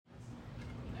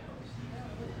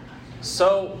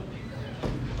So,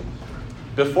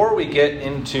 before we get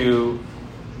into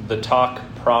the talk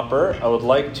proper, I would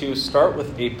like to start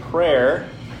with a prayer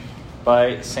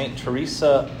by St.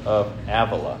 Teresa of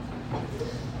Avila.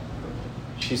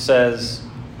 She says,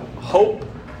 "Hope,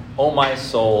 O my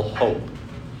soul, hope.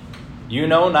 You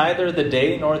know neither the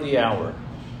day nor the hour.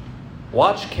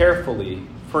 Watch carefully,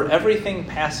 for everything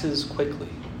passes quickly.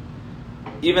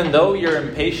 Even though your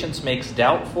impatience makes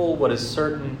doubtful what is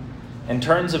certain, and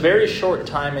turns a very short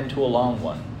time into a long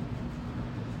one.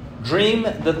 Dream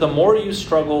that the more you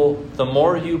struggle, the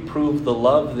more you prove the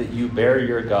love that you bear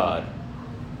your God,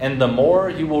 and the more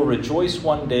you will rejoice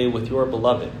one day with your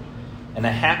beloved, in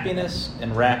a happiness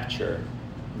and rapture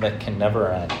that can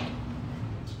never end."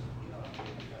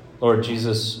 Lord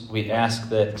Jesus, we ask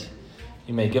that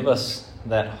you may give us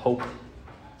that hope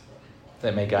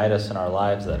that may guide us in our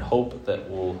lives, that hope that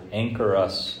will anchor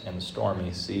us in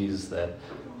stormy seas, that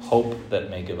hope that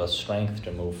may give us strength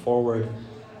to move forward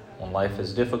when life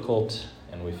is difficult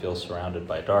and we feel surrounded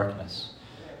by darkness.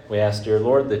 We ask, dear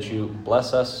Lord, that you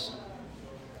bless us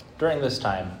during this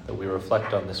time, that we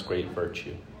reflect on this great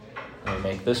virtue. And we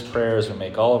make this prayer as we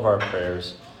make all of our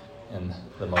prayers in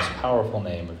the most powerful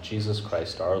name of Jesus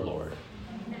Christ our Lord.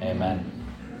 Amen.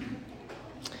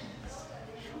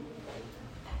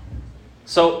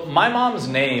 So my mom's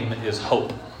name is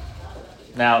Hope.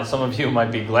 Now, some of you might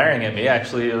be glaring at me.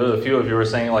 Actually, a few of you were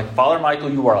saying, like, "Father Michael,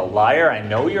 you are a liar. I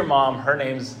know your mom. Her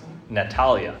name's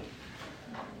Natalia."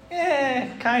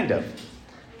 Kind of.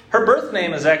 Her birth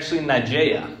name is actually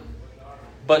Najea,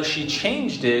 but she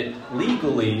changed it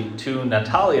legally to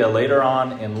Natalia later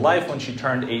on in life when she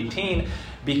turned 18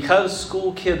 because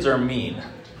school kids are mean.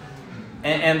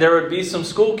 And there would be some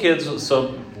school kids,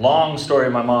 so long story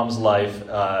of my mom's life.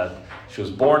 She was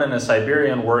born in a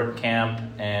Siberian work camp,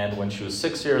 and when she was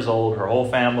 6 years old, her whole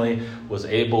family was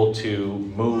able to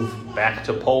move back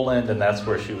to Poland, and that's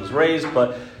where she was raised.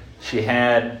 But she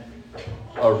had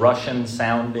a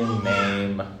Russian-sounding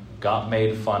name, got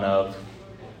made fun of.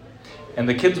 And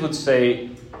the kids would say,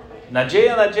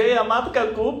 "Nadzieja, Nadzieja,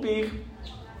 matka głupich,"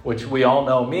 which we all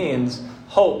know means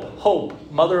hope, hope,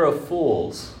 mother of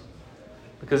fools.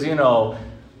 Because, you know,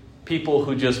 people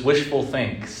who just wishful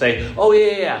think say, "Oh,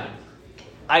 yeah,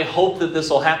 I hope that this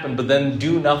will happen," but then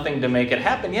do nothing to make it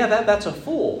happen. Yeah, that's a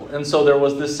fool. And so there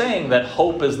was this saying that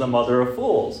hope is the mother of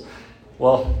fools.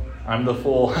 Well, I'm the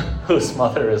fool whose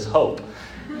mother is hope,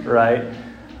 right?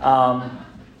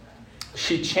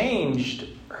 She changed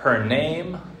her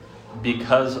name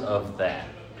because of that.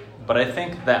 But I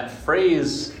think that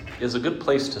phrase is a good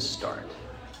place to start.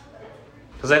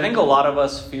 Because I think a lot of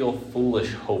us feel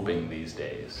foolish hoping these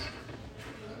days.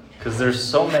 Because there's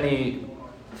so many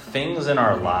things in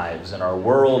our lives, in our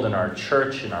world, in our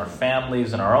church, in our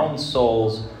families, in our own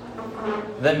souls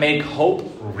that make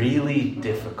hope really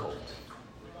difficult.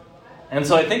 And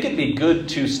so I think it'd be good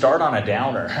to start on a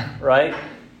downer, right?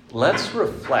 Let's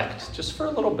reflect just for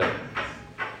a little bit.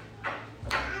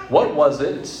 What was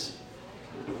it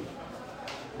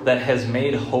that has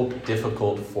made hope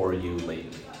difficult for you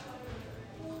lately?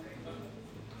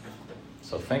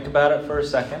 So think about it for a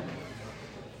second.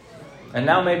 And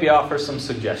now maybe offer some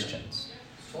suggestions.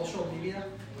 Social media.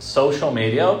 Social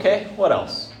media, okay. What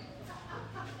else?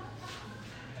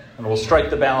 And we'll strike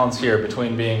the balance here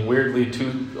between being weirdly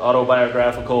too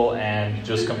autobiographical and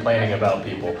just complaining about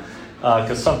people.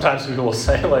 Because sometimes people will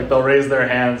say, like, they'll raise their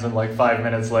hands and like 5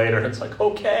 minutes later, it's like,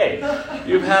 okay,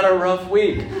 you've had a rough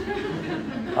week.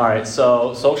 All right,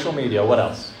 so social media, what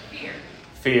else? Fear.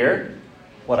 Fear.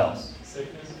 What else?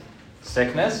 Sickness.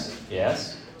 Sickness,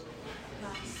 yes.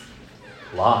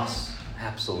 Loss,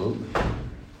 absolutely.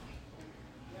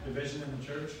 Division in the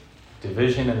church.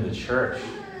 Division in the church.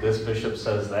 This bishop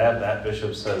says that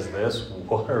bishop says this.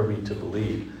 What are we to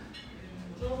believe?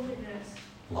 Loneliness.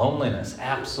 Loneliness,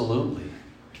 absolutely.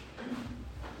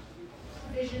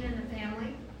 Division in the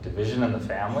family. Division in the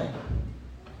family.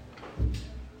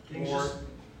 War.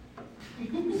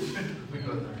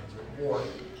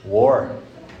 War.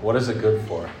 What is it good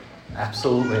for?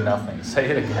 Absolutely nothing. Say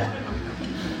it again.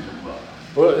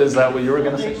 What, is that what you were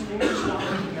going to say?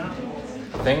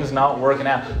 Things not working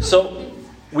out. So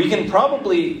we can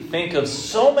probably think of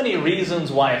so many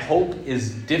reasons why hope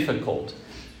is difficult.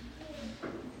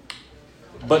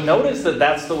 But notice that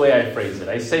that's the way I phrase it.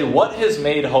 I say, what has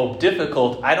made hope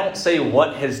difficult? I don't say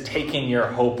what has taken your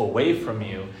hope away from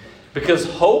you. Because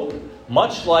hope,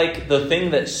 much like the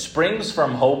thing that springs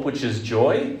from hope, which is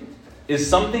joy, is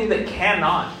something that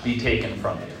cannot be taken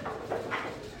from you.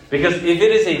 Because if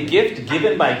it is a gift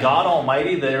given by God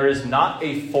Almighty, there is not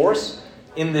a force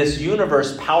in this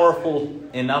universe powerful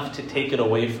enough to take it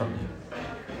away from you.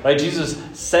 Right? Jesus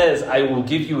says, I will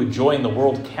give you a joy and the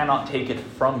world cannot take it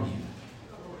from you.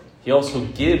 He also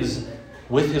gives,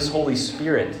 with his Holy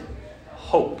Spirit,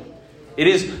 hope. It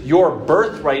is your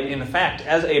birthright, in fact.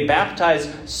 As a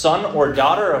baptized son or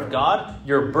daughter of God,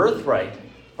 your birthright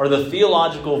are the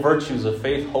theological virtues of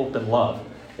faith, hope, and love.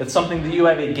 It's something that you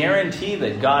have a guarantee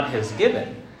that God has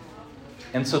given.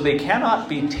 And so they cannot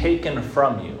be taken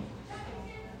from you,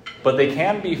 but they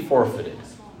can be forfeited.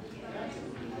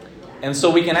 And so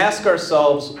we can ask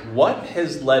ourselves, what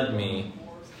has led me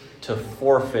to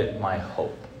forfeit my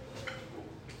hope?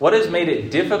 What has made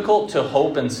it difficult to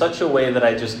hope in such a way that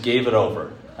I just gave it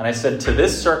over? And I said, to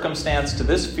this circumstance, to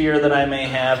this fear that I may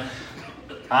have,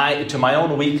 to my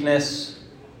own weakness,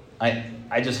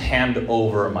 I just hand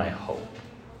over my hope.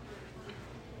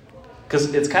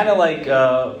 Because it's kind of like,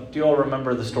 do you all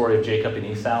remember the story of Jacob and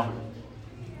Esau?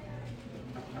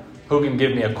 Who can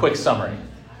give me a quick summary?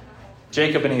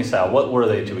 Jacob and Esau, what were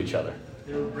they to each other?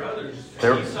 They were brothers.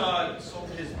 They're... Esau sold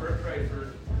his birthright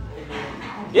for...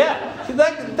 Yeah,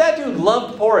 that dude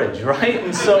loved porridge, right?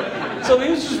 And so he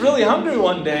was just really hungry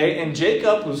one day, and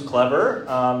Jacob, who's clever,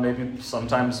 maybe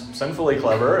sometimes sinfully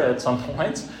clever at some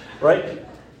points, right?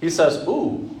 He says,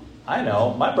 ooh, I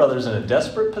know, my brother's in a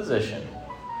desperate position.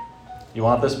 You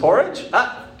want this porridge?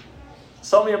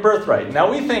 Sell me a birthright.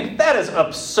 Now we think that is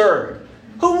absurd.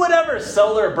 Who would ever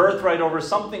sell their birthright over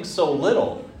something so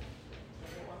little?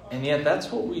 And yet that's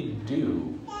what we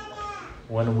do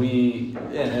when we,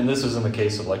 and this is in the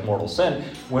case of like mortal sin,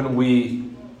 when we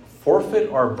forfeit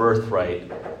our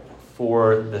birthright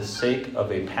for the sake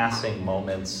of a passing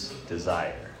moment's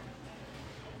desire.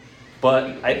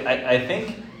 But I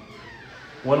think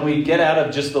when we get out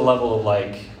of just the level of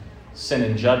like sin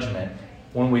and judgment,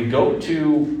 when we go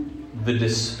to the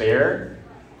despair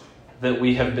that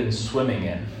we have been swimming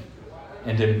in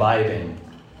and imbibing,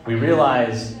 we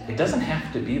realize it doesn't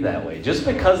have to be that way. Just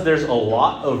because there's a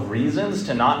lot of reasons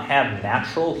to not have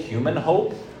natural human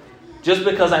hope, just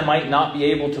because I might not be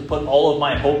able to put all of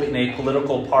my hope in a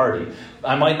political party,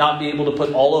 I might not be able to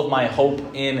put all of my hope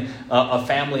in a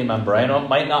family member,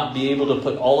 might not be able to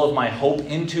put all of my hope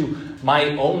into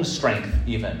my own strength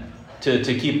even, to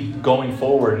keep going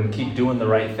forward and keep doing the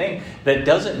right thing, that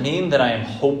doesn't mean that I am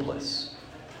hopeless.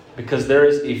 Because there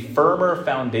is a firmer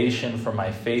foundation for my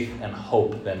faith and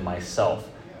hope than myself,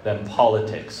 than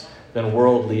politics, than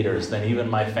world leaders, than even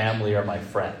my family or my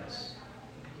friends.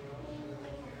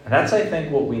 And that's, I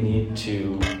think, what we need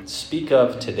to speak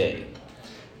of today.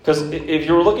 Because if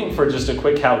you're looking for just a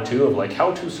quick how-to of like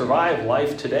how to survive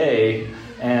life today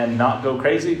and not go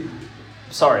crazy,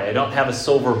 sorry, I don't have a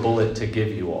silver bullet to give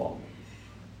you all.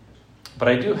 But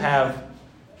I do have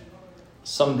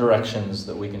some directions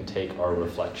that we can take our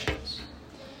reflections.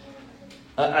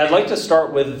 I'd like to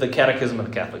start with the Catechism of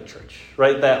the Catholic Church,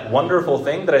 right? That wonderful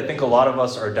thing that I think a lot of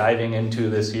us are diving into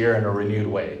this year in a renewed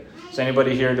way. Is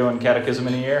anybody here doing Catechism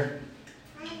in a year?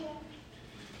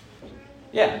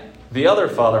 Yeah. The other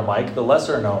Father Mike, the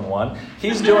lesser known one,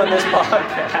 he's doing this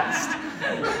podcast.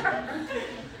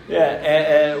 Yeah,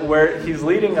 and where he's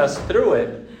leading us through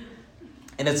it.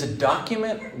 And it's a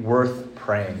document worth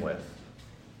praying with.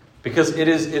 Because it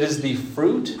is the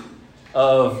fruit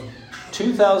of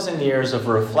 2,000 years of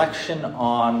reflection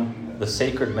on the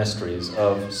sacred mysteries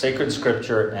of sacred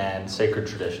scripture and sacred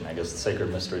tradition. I guess the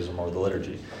sacred mysteries are more the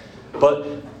liturgy.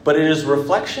 But it is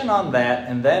reflection on that,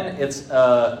 and then it's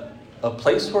a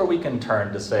place where we can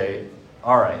turn to say,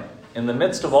 all right, in the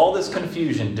midst of all this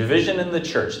confusion, division in the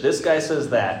church, this guy says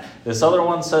that, this other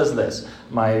one says this,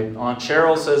 my Aunt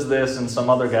Cheryl says this, and some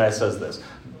other guy says this.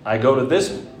 I go to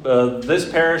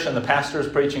this parish and the pastor is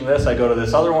preaching this. I go to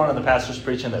this other one and the pastor is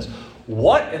preaching this.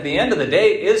 What, at the end of the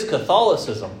day, is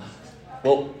Catholicism?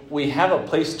 Well, we have a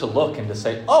place to look and to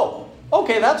say, oh,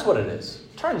 okay, that's what it is.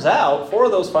 Turns out 4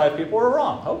 of those 5 people were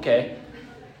wrong. Okay,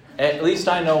 at least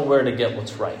I know where to get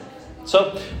what's right.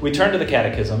 So we turn to the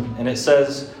Catechism and it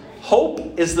says,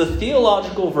 hope is the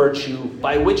theological virtue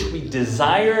by which we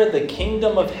desire the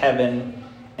kingdom of heaven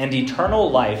and eternal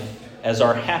life as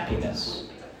our happiness,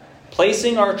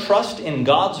 placing our trust in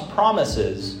God's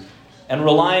promises and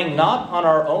relying not on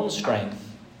our own strength,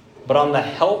 but on the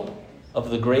help of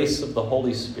the grace of the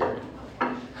Holy Spirit.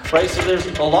 Right? So there's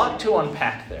a lot to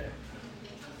unpack there.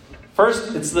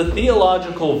 First, it's the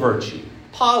theological virtue.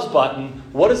 Pause button.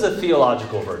 What is a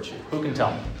theological virtue? Who can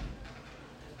tell me?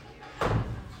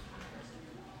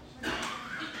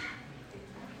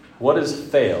 What is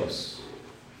theos?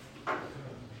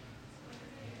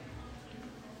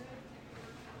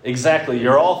 Exactly.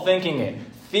 You're all thinking it.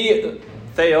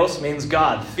 Theos means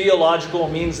God. Theological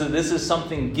means that this is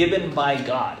something given by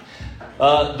God.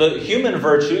 The human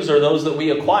virtues are those that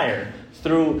we acquire.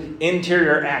 through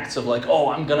interior acts of like, oh,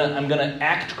 I'm gonna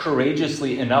act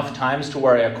courageously enough times to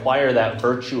where I acquire that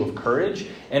virtue of courage,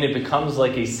 and it becomes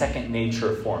like a second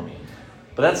nature for me.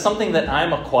 But that's something that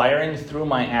I'm acquiring through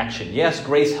my action. Yes,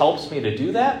 grace helps me to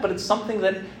do that, but it's something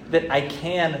that I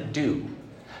can do.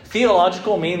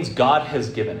 Theological means God has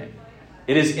given it.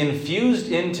 It is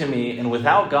infused into me, and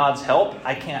without God's help,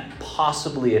 I can't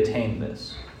possibly attain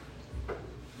this.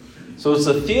 So it's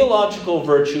a theological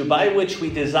virtue by which we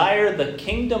desire the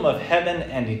kingdom of heaven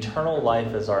and eternal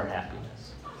life as our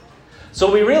happiness.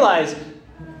 So we realize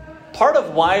part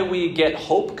of why we get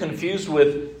hope confused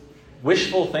with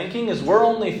wishful thinking is we're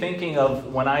only thinking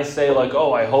of when I say like,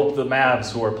 oh, I hope the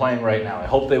Mavs who are playing right now, I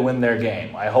hope they win their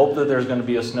game. I hope that there's going to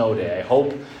be a snow day. I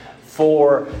hope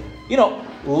for,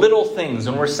 little things.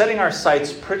 And we're setting our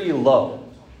sights pretty low.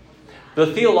 The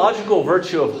theological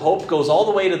virtue of hope goes all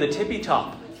the way to the tippy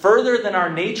top, further than our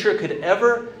nature could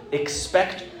ever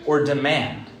expect or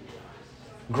demand.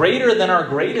 Greater than our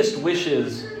greatest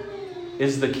wishes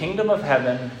is the kingdom of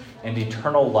heaven and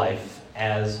eternal life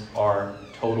as our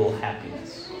total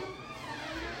happiness.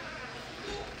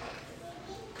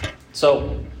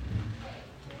 So,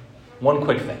 one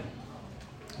quick thing.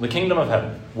 The kingdom of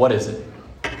heaven, what is it?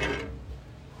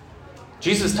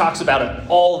 Jesus talks about it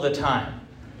all the time.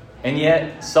 And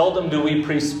yet, seldom do we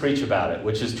priests preach about it,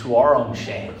 which is to our own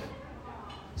shame.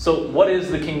 So, what is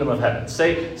the kingdom of heaven?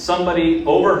 Say somebody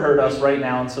overheard us right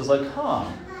now and says like,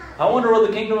 I wonder what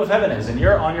the kingdom of heaven is. And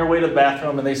you're on your way to the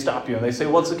bathroom and they stop you and they say,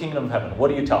 what's the kingdom of heaven? What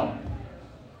do you tell them?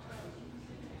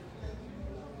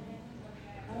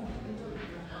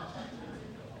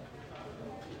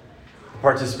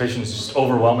 Participation is just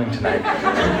overwhelming tonight.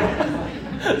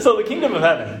 So the kingdom of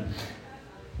heaven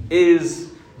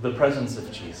is the presence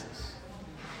of Jesus.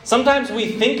 Sometimes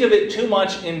we think of it too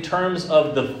much in terms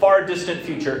of the far distant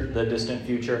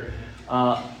future,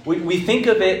 We think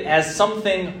of it as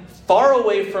something far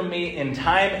away from me in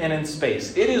time and in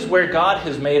space. It is where God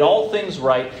has made all things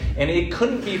right, and it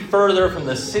couldn't be further from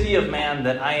the city of man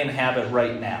that I inhabit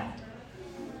right now.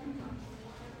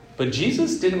 But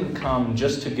Jesus didn't come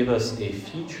just to give us a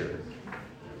future.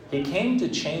 He came to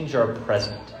change our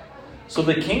present. So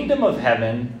the kingdom of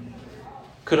heaven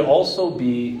could also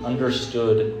be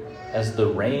understood as the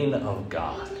reign of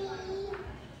God.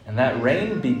 And that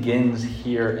reign begins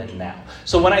here and now.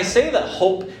 So when I say that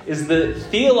hope is the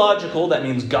theological, that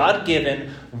means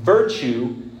God-given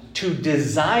virtue to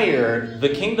desire the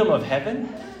kingdom of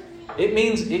heaven, it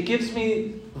means it gives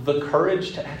me the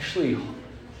courage to actually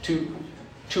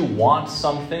to want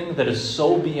something that is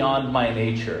so beyond my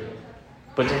nature,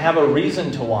 but to have a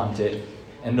reason to want it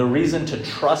and a reason to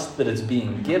trust that it's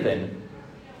being given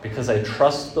because I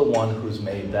trust the one who's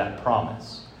made that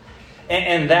promise.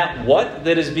 And that what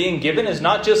that is being given is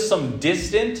not just some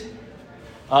distant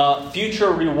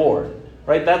future reward,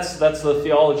 right? That's the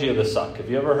theology of the suck. Have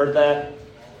you ever heard that?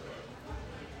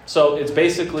 So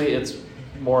it's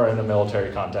more in a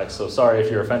military context. So sorry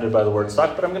if you're offended by the word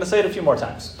suck, but I'm going to say it a few more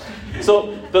times.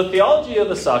 So the theology of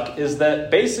the suck is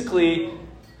that basically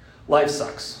life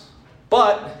sucks.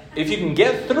 But if you can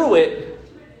get through it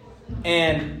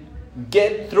and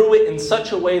get through it in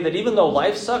such a way that even though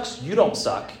life sucks, you don't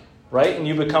suck, right? And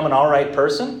you become an all right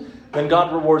person, then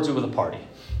God rewards you with a party.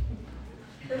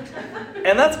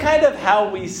 And that's kind of how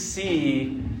we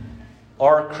see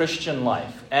our Christian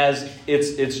life, as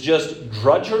it's just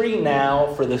drudgery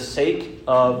now for the sake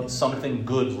of something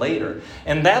good later.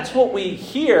 And that's what we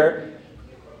hear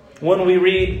when we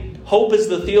read, hope is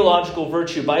the theological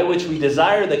virtue by which we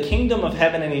desire the kingdom of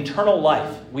heaven and eternal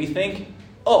life. We think,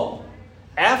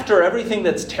 after everything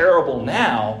that's terrible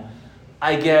now,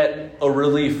 I get a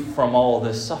relief from all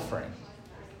this suffering.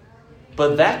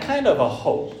 But that kind of a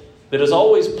hope that is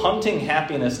always punting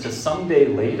happiness to someday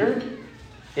later,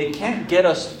 it can't get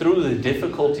us through the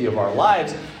difficulty of our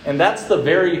lives, and that's the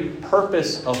very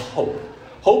purpose of hope.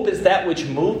 Hope is that which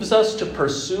moves us to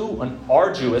pursue an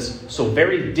arduous, so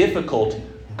very difficult,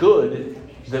 good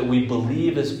that we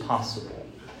believe is possible.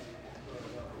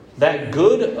 That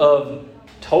good of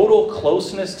total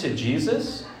closeness to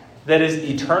Jesus, that is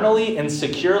eternally and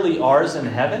securely ours in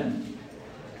heaven,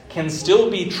 can still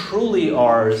be truly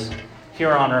ours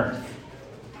here on earth.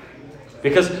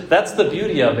 Because that's the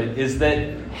beauty of it, is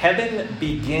that heaven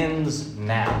begins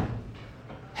now.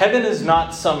 Heaven is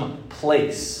not some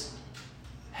place.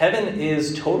 Heaven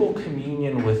is total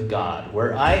communion with God,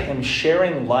 where I am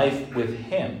sharing life with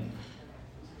Him.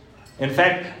 In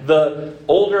fact, the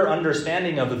older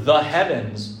understanding of the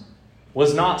heavens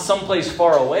was not someplace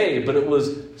far away, but it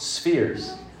was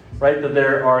spheres, right? That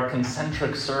there are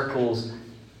concentric circles,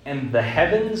 and the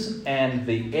heavens and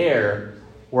the air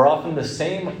were often the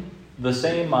same the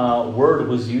same word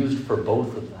was used for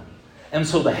both of them. And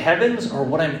so the heavens are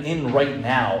what I'm in right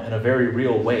now in a very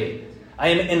real way. I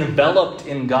am enveloped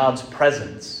in God's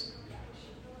presence.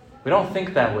 We don't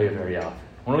think that way very often.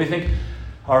 When we think,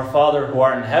 our Father who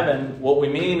art in heaven, what we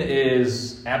mean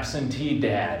is absentee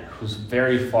dad who's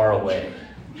very far away.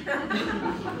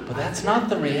 But that's not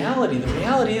the reality. The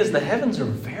reality is the heavens are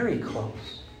very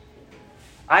close.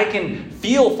 I can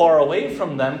feel far away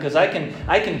from them because I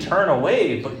can turn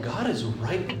away, but God is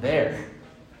right there.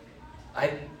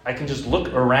 I can just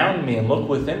look around me and look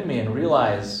within me and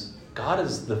realize God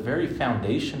is the very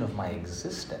foundation of my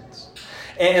existence.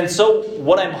 And so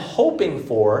what I'm hoping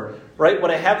for, right,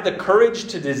 what I have the courage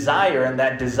to desire, and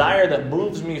that desire that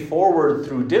moves me forward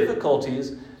through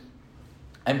difficulties,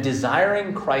 I'm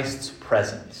desiring Christ's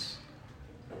presence.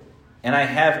 And I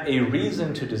have a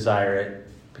reason to desire it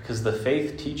because the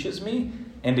faith teaches me,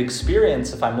 and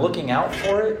experience, if I'm looking out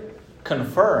for it,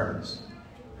 confirms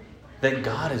that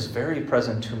God is very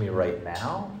present to me right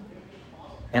now.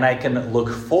 And I can look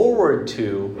forward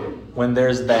to when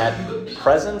there's that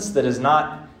presence that is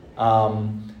not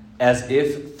as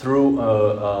if through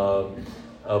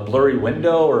a blurry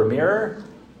window or a mirror,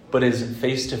 but is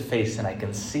face to face, and I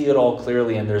can see it all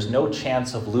clearly, and there's no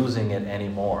chance of losing it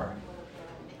anymore.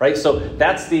 Right? So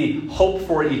that's the hope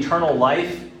for eternal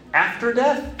life after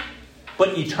death,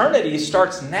 but eternity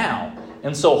starts now.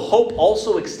 And so hope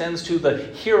also extends to the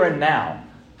here and now,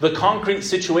 the concrete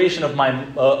situation of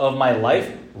my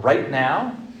life right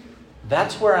now.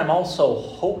 That's where I'm also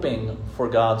hoping for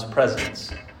God's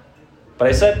presence. But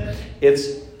I said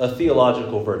it's a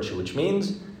theological virtue, which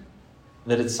means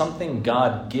that it's something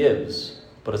God gives,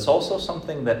 but it's also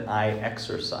something that I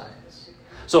exercise.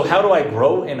 So how do I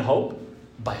grow in hope?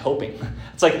 By hoping.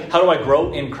 It's like, how do I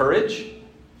grow in courage?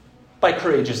 By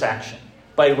courageous action.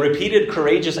 By repeated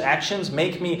courageous actions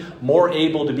make me more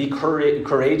able to be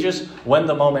courageous when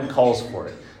the moment calls for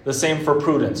it. The same for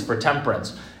prudence, for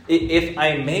temperance. If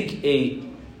I make a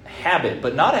habit,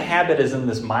 but not a habit as in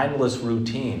this mindless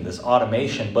routine, this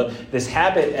automation, but this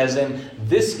habit as in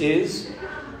this is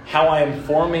how I am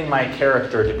forming my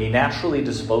character to be naturally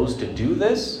disposed to do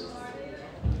this,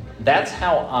 that's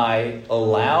how I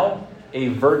allow a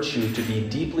virtue to be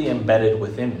deeply embedded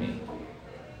within me.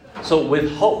 So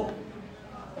with hope,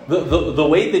 the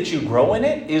way that you grow in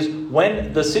it is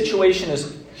when the situation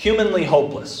is humanly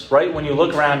hopeless, right? When you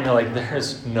look around and you're like,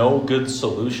 there's no good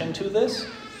solution to this.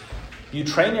 You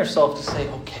train yourself to say,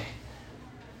 okay,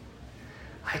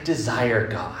 I desire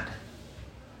God.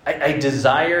 I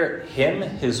desire Him,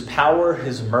 His power,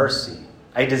 His mercy.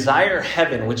 I desire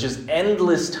heaven, which is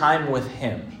endless time with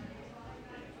Him.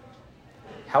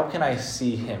 How can I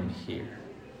see Him here?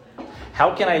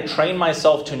 How can I train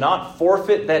myself to not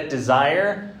forfeit that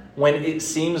desire when it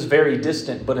seems very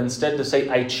distant, but instead to say,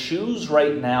 I choose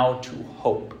right now to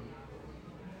hope?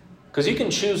 Because you can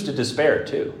choose to despair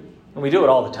too. And we do it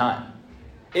all the time.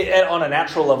 On a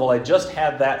natural level, I just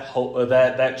had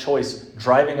that choice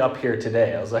driving up here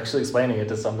today. I was actually explaining it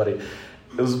to somebody.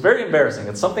 It was very embarrassing.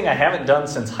 It's something I haven't done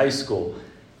since high school.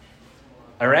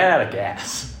 I ran out of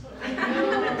gas.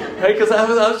 Right? Because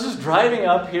I was just driving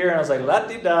up here, and I was like,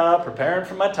 la-di-da, preparing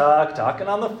for my talk, talking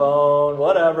on the phone,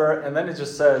 whatever. And then it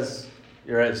just says,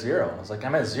 you're at 0. I was like,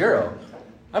 I'm at 0.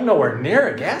 I'm nowhere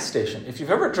near a gas station. If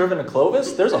you've ever driven to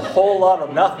Clovis, there's a whole lot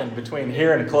of nothing between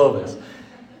here and Clovis.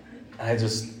 I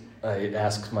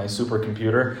ask my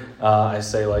supercomputer, I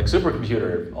say like,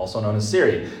 supercomputer, also known as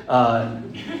Siri,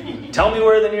 tell me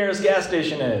where the nearest gas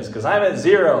station is, because I'm at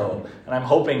 0, and I'm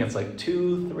hoping it's like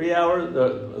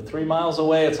 3 miles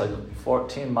away. It's like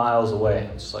 14 miles away.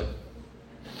 It's just like,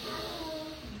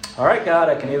 all right, God,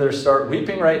 I can either start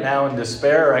weeping right now in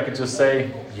despair, or I could just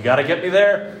say, you got to get me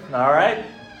there. All right,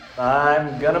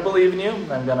 I'm going to believe in you.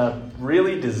 I'm going to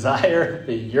really desire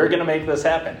that you're going to make this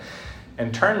happen.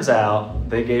 And turns out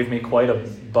they gave me quite a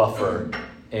buffer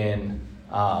in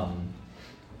how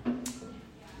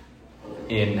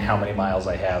many miles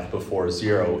I have before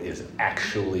 0 is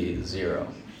actually 0.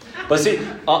 But see,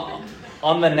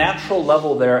 on the natural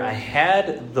level there, I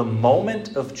had the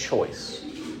moment of choice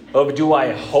of do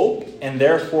I hope and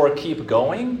therefore keep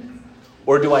going,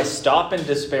 or do I stop in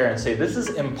despair and say, this is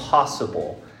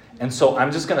impossible, and so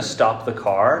I'm just going to stop the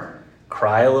car,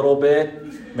 cry a little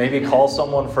bit, maybe call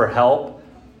someone for help,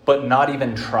 but not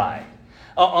even try.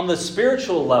 On the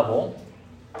spiritual level,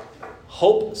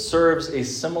 hope serves a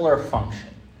similar function,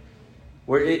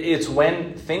 where it's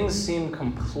when things seem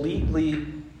completely,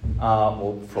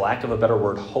 for lack of a better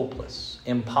word, hopeless,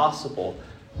 impossible.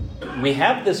 We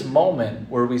have this moment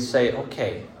where we say,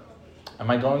 okay, am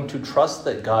I going to trust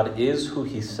that God is who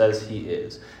He says He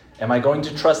is? Am I going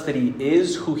to trust that he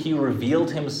is who he revealed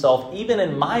himself, even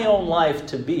in my own life,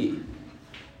 to be?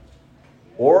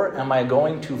 Or am I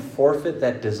going to forfeit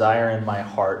that desire in my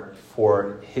heart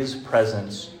for his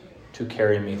presence to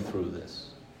carry me through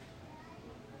this?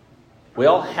 We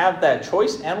all have that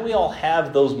choice, and we all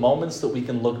have those moments that we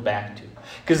can look back to.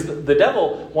 Because the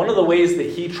devil, one of the ways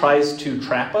that he tries to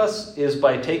trap us is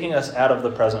by taking us out of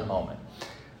the present moment.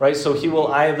 Right? So he will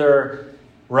either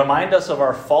remind us of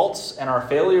our faults and our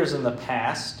failures in the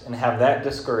past and have that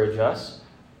discourage us,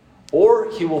 or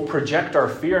he will project our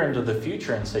fear into the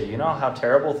future and say, you know how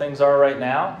terrible things are right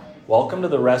now? Welcome to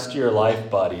the rest of your life,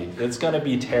 buddy. It's going to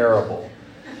be terrible.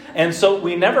 And so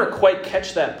we never quite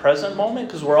catch that present moment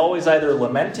because we're always either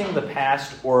lamenting the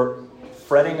past or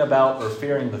fretting about or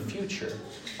fearing the future.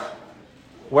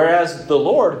 Whereas the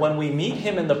Lord, when we meet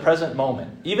him in the present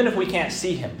moment, even if we can't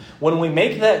see him, when we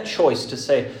make that choice to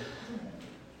say,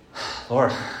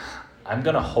 Lord, I'm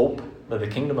going to hope that the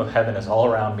kingdom of heaven is all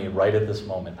around me right at this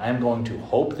moment. I'm going to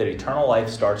hope that eternal life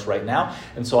starts right now.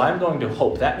 And so I'm going to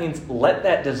hope. That means let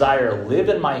that desire live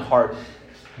in my heart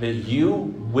that you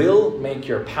will make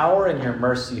your power and your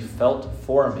mercy felt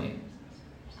for me.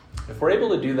 If we're able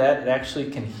to do that, it actually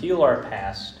can heal our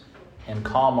past and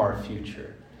calm our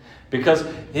future. Because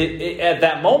at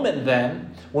that moment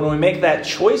then, when we make that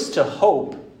choice to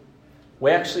hope, we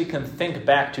actually can think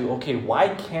back to, okay, why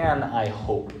can I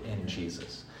hope in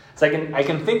Jesus? So I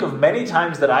can think of many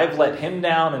times that I've let him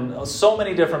down and so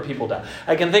many different people down.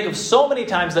 I can think of so many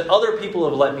times that other people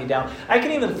have let me down. I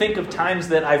can even think of times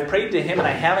that I've prayed to him and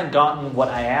I haven't gotten what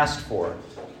I asked for.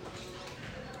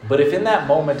 But if in that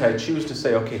moment I choose to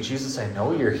say, okay, Jesus, I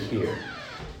know you're here,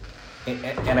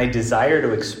 and I desire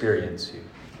to experience you,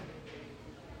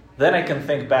 then I can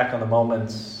think back on the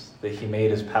moments that he made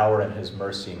his power and his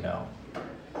mercy known.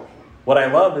 What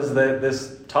I love is that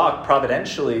this talk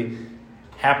providentially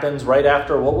happens right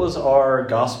after, what was our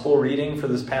gospel reading for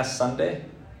this past Sunday?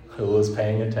 Who was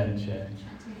paying attention?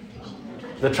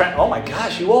 Oh my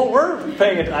gosh, you all were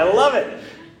paying attention. I love it.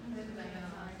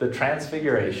 The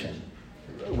Transfiguration.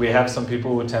 We have some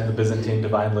people who attend the Byzantine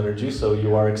Divine Liturgy, so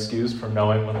you are excused from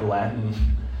knowing what the Latin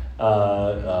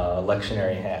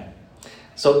lectionary had.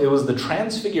 So it was the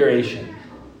Transfiguration.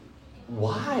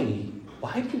 Why?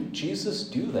 Why did Jesus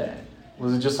do that?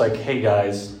 Was it just like, hey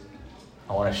guys,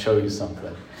 I want to show you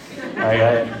something.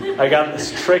 I got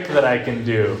this trick that I can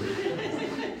do.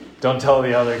 Don't tell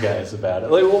the other guys about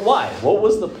it. Like, well, why? What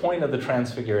was the point of the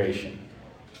Transfiguration?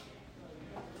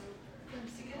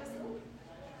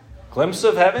 Glimpse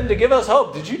of heaven to give us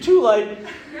hope. Did you two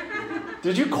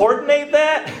did you coordinate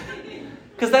that?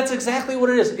 Because that's exactly what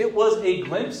it is. It was a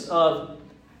glimpse of,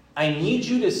 I need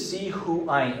you to see who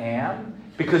I am,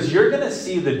 because you're going to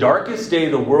see the darkest day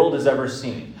the world has ever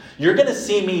seen. You're going to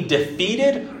see me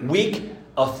defeated, weak,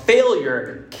 a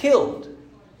failure, killed.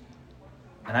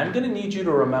 And I'm going to need you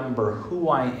to remember who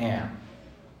I am.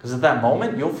 Because at that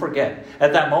moment, you'll forget.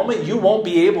 At that moment, you won't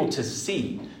be able to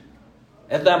see.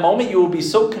 At that moment, you will be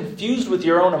so confused with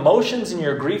your own emotions and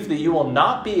your grief that you will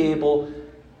not be able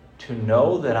to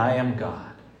know that I am God.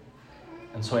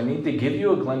 And so I need to give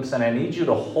you a glimpse, and I need you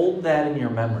to hold that in your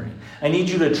memory. I need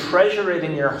you to treasure it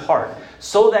in your heart,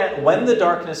 so that when the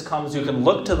darkness comes, you can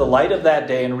look to the light of that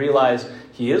day and realize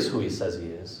he is who he says he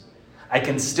is. I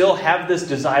can still have this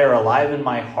desire alive in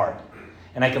my heart,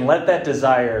 and I can let that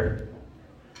desire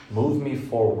move me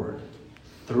forward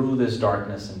through this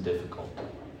darkness and difficulty.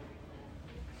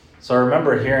 So I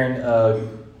remember hearing a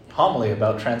homily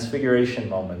about transfiguration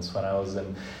moments when I was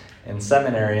in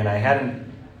seminary, and I hadn't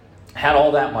had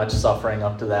all that much suffering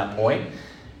up to that point.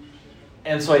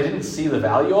 And so I didn't see the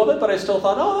value of it, but I still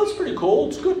thought, oh, that's pretty cool.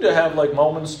 It's good to have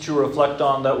moments to reflect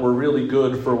on that were really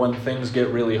good for when things get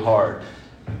really hard.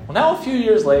 Well, now a few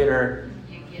years later,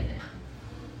 You get it.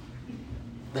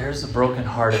 there's a broken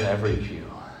heart in every pew.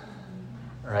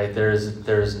 Right?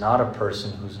 There's not a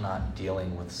person who's not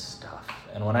dealing with stuff.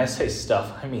 And when I say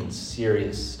stuff, I mean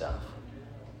serious stuff.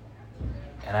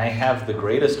 And I have the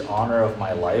greatest honor of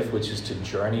my life, which is to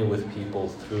journey with people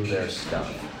through their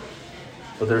stuff.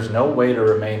 But there's no way to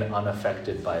remain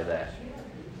unaffected by that.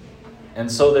 And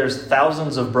so there's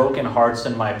thousands of broken hearts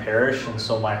in my parish, and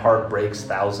so my heart breaks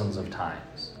thousands of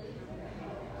times.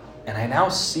 And I now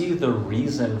see the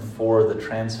reason for the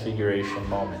transfiguration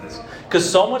moments. Because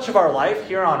so much of our life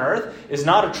here on earth is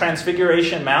not a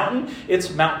transfiguration mountain, it's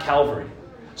Mount Calvary.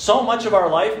 So much of our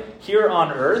life here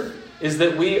on earth is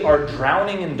that we are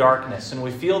drowning in darkness and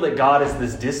we feel that God is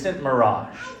this distant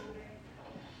mirage.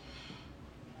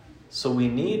 So we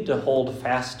need to hold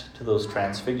fast to those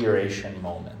transfiguration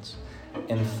moments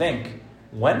and think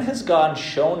when has God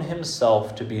shown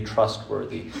himself to be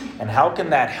trustworthy? And how can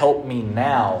that help me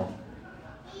now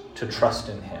to trust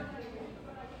in him?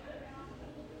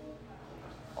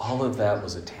 All of that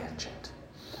was a tangent,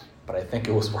 but I think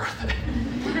it was worth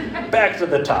it. Back to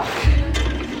the talk.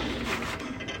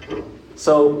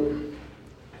 So,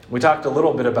 we talked a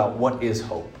little bit about what is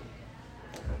hope,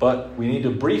 but we need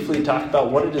to briefly talk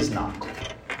about what it is not.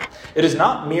 It is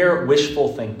not mere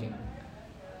wishful thinking.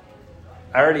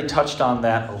 I already touched on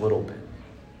that a little bit.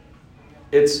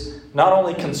 It's not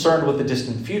only concerned with the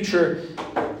distant future,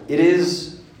 it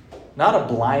is not a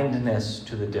blindness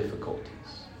to the difficulties.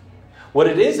 What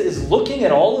it is looking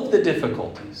at all of the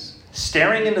difficulties,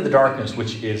 staring into the darkness,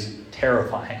 which is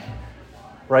terrifying,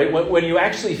 right? When you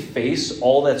actually face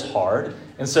all that's hard,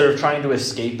 instead of trying to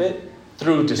escape it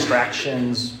through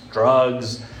distractions,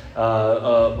 drugs,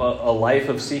 a life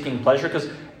of seeking pleasure, because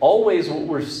always what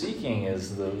we're seeking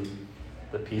is the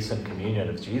peace and communion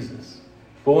of Jesus.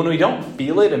 But when we don't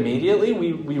feel it immediately,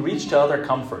 we reach to other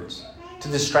comforts to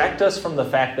distract us from the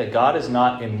fact that God is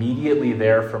not immediately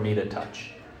there for me to touch.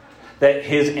 That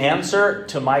his answer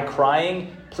to my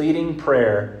crying, pleading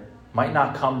prayer might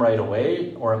not come right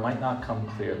away, or it might not come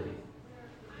clearly.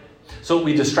 So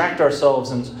we distract ourselves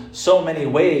in so many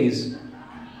ways.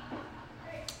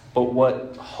 But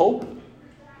what hope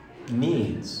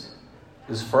needs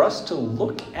is for us to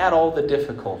look at all the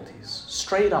difficulties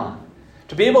straight on.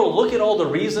 To be able to look at all the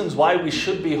reasons why we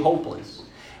should be hopeless.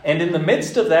 And in the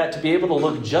midst of that, to be able to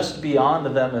look just beyond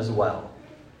them as well.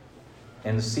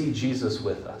 And see Jesus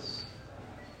with us.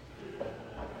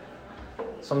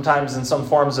 Sometimes in some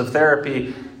forms of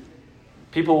therapy,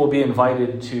 people will be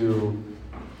invited to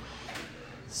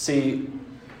see,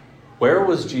 where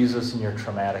was Jesus in your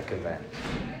traumatic event?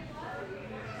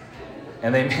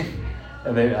 And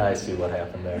I see what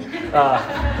happened there.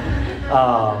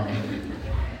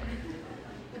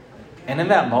 And in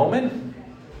that moment,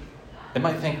 they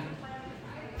might think,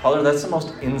 Father, that's the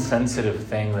most insensitive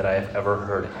thing that I have ever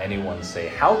heard anyone say.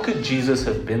 How could Jesus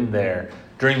have been there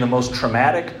during the most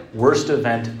traumatic, worst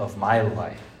event of my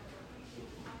life?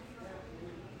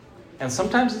 And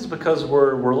sometimes it's because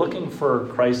we're looking for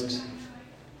Christ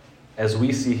as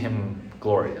we see him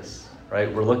glorious,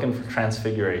 right? We're looking for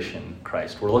transfiguration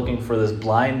Christ. We're looking for this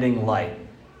blinding light.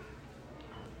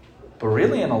 But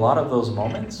really, in a lot of those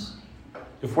moments,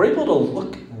 if we're able to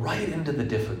look right into the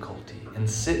difficulty and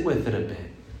sit with it a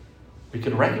bit, we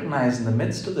can recognize in the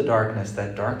midst of the darkness,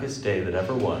 that darkest day that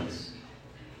ever was,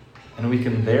 and we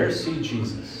can there see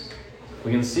Jesus.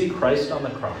 We can see Christ on the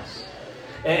cross.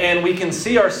 And we can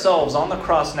see ourselves on the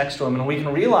cross next to him, and we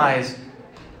can realize,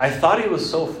 I thought he was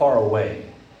so far away,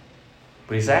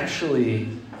 but he's actually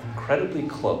incredibly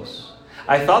close.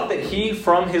 I thought that he,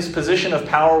 from his position of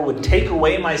power, would take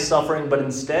away my suffering, but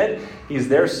instead, he's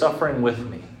there suffering with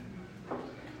me.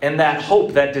 And that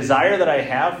hope, that desire that I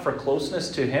have for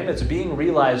closeness to him, it's being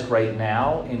realized right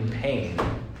now in pain.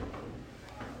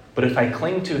 But if I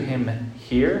cling to him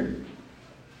here,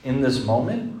 in this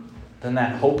moment, then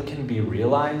that hope can be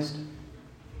realized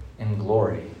in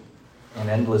glory and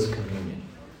endless communion.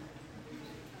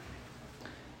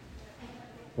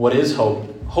 What is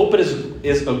hope? Hope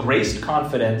is a graced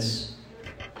confidence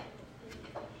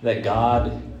that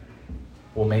God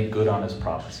will make good on his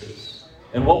promises.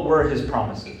 And what were his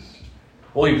promises?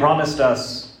 Well, he promised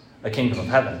us a kingdom of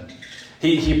heaven.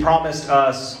 He promised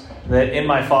us that in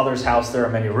my Father's house there are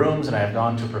many rooms, and I have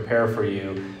gone to prepare for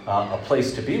you a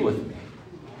place to be with me.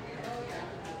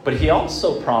 But he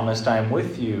also promised, I am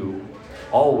with you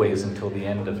always until the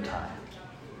end of time.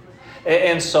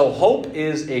 And so hope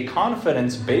is a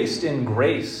confidence based in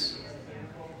grace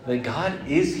that God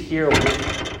is here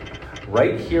with you,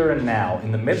 right here and now,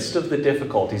 in the midst of the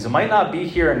difficulties. It might not be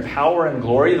here in power and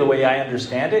glory the way I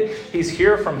understand it. He's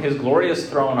here from his glorious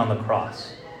throne on the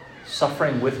cross,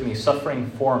 suffering with me,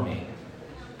 suffering for me,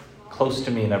 close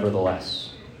to me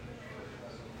nevertheless.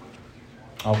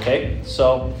 Okay,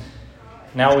 so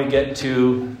now we get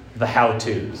to the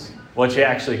how-tos, what you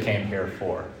actually came here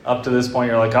for. Up to this point,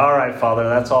 you're like, all right, Father,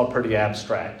 that's all pretty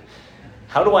abstract.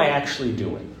 How do I actually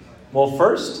do it? Well,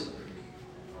 first,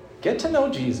 get to know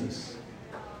Jesus.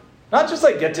 Not just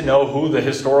like get to know who the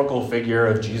historical figure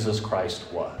of Jesus Christ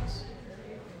was.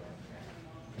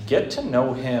 Get to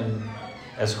know him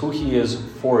as who he is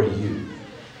for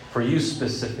you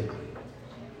specifically.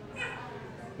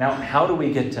 Now, how do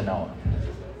we get to know him?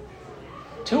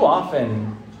 Too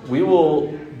often, we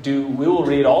will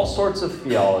read all sorts of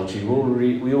theology.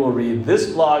 We will read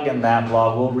this blog and that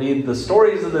blog. We'll read the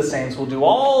stories of the saints. We'll do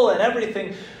all and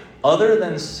everything other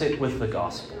than sit with the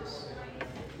Gospels.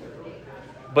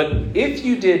 But if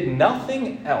you did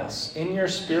nothing else in your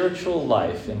spiritual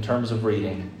life in terms of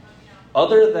reading,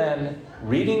 other than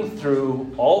reading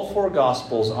through all 4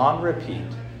 Gospels on repeat,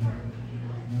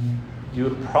 you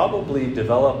would probably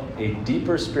develop a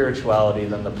deeper spirituality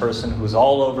than the person who's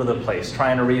all over the place,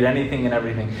 trying to read anything and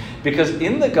everything. Because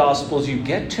in the Gospels, you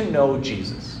get to know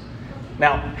Jesus.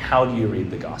 Now, how do you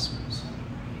read the Gospels?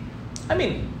 I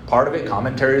mean, part of it,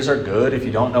 commentaries are good. If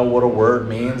you don't know what a word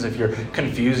means, if you're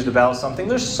confused about something,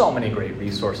 there's so many great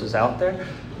resources out there.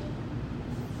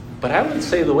 But I would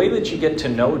say the way that you get to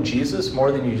know Jesus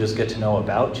more than you just get to know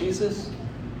about Jesus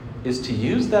is to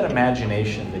use that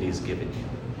imagination that he's given you.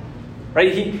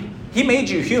 Right? He made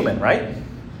you human, right?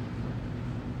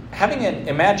 Having an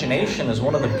imagination is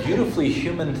one of the beautifully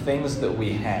human things that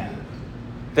we have.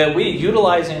 That we,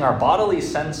 utilizing our bodily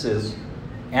senses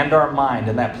and our mind,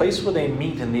 and that place where they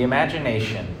meet in the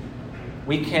imagination,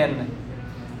 we can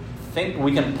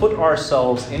put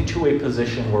ourselves into a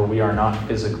position where we are not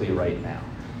physically right now.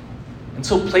 And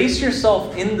so place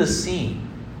yourself in the scene.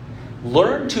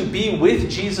 Learn to be with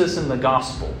Jesus in the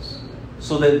Gospels,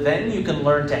 so that then you can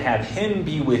learn to have him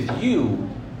be with you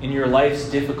in your life's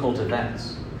difficult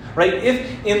events. Right?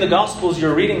 If in the Gospels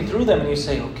you're reading through them and you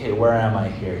say, okay, where am I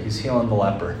here? He's healing the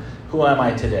leper. Who am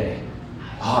I today?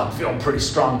 Oh, I'm feeling pretty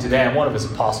strong today. I'm one of his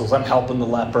apostles. I'm helping the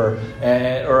leper,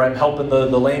 or I'm helping the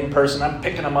lame person. I'm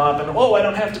picking them up, and I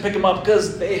don't have to pick them up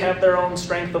because they have their own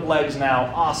strength of legs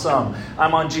now. Awesome.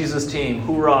 I'm on Jesus' team.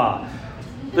 Hoorah.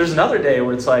 There's another day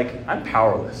where it's like, I'm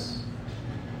powerless.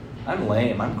 I'm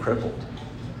lame. I'm crippled.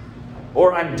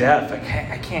 Or I'm deaf.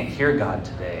 I can't hear God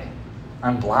today.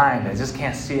 I'm blind. I just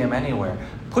can't see him anywhere.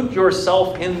 Put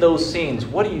yourself in those scenes.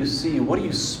 What do you see? What do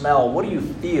you smell? What do you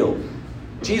feel?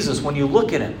 Jesus, when you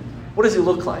look at him, what does he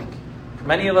look like? For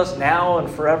many of us now and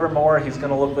forevermore, he's going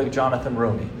to look like Jonathan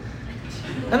Roumie.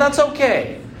 And that's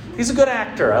okay. He's a good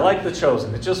actor. I like The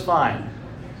Chosen. It's just fine.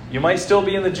 You might still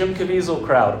be in the Jim Caviezel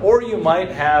crowd, or you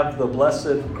might have the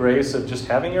blessed grace of just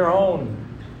having your own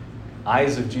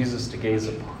eyes of Jesus to gaze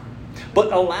upon.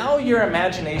 But allow your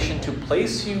imagination to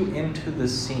place you into the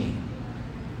scene.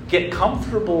 Get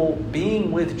comfortable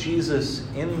being with Jesus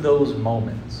in those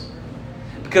moments.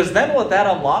 Because then what that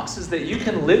unlocks is that you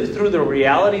can live through the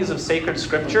realities of sacred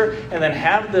Scripture and then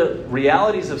have the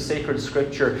realities of sacred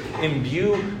Scripture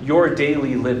imbue your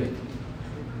daily living.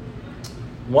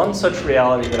 One such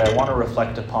reality that I want to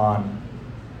reflect upon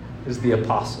is the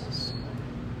apostles.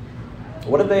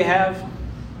 What did they have?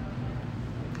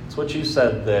 It's what you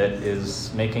said that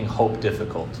is making hope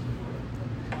difficult.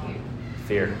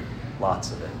 Fear.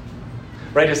 Lots of it.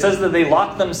 Right? It says that they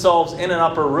locked themselves in an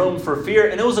upper room for fear,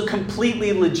 and it was a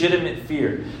completely legitimate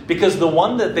fear. Because the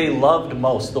one that they loved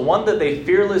most, the one that they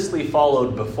fearlessly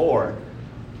followed before,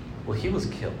 well, he was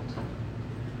killed.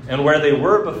 And where they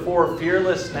were before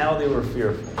fearless, now they were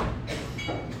fearful.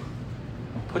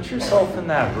 Put yourself in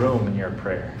that room in your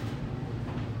prayer.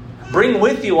 Bring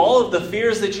with you all of the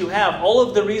fears that you have, all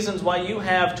of the reasons why you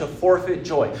have to forfeit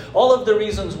joy, all of the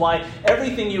reasons why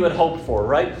everything you had hoped for,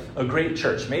 right? A great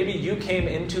church. Maybe you came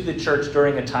into the church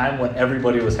during a time when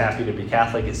everybody was happy to be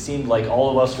Catholic. It seemed like all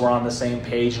of us were on the same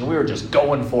page and we were just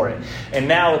going for it. And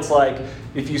now it's like,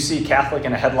 if you see Catholic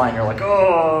in a headline, you're like,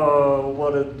 oh,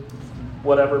 what did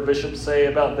whatever bishops say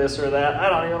about this or that? I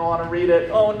don't even want to read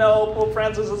it. Oh no, Pope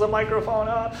Francis has a microphone.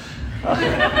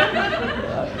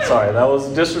 Sorry, that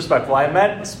was disrespectful. I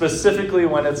meant specifically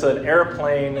when it's an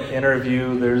airplane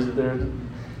interview, there's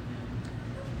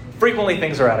frequently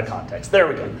things are out of context. There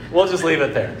we go. We'll just leave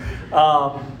it there.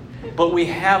 But we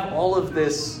have all of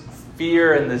this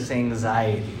fear and this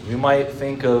anxiety. We might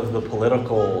think of the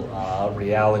political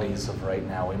realities of right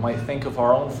now. We might think of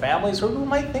our own families, or we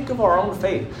might think of our own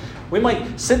faith. We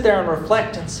might sit there and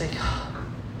reflect and say,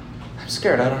 I'm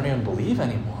scared. I don't even believe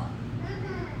anymore.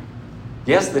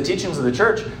 Yes, the teachings of the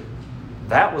church,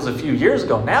 that was a few years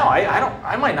ago. Now,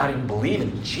 I might not even believe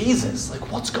in Jesus.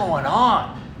 Like, what's going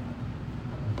on?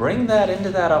 Bring that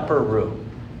into that upper room.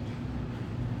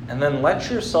 And then let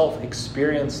yourself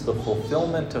experience the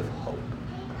fulfillment of hope,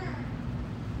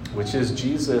 which is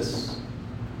Jesus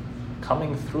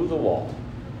coming through the wall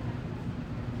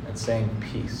and saying,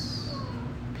 peace.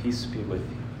 Peace be with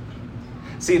you.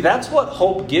 See, that's what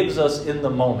hope gives us in the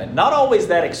moment. Not always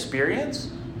that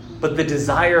experience, but the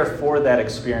desire for that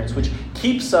experience, which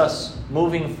keeps us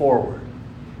moving forward.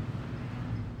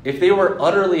 If they were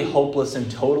utterly hopeless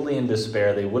and totally in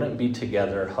despair, they wouldn't be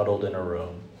together, huddled in a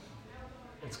room.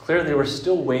 It's clear they were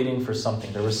still waiting for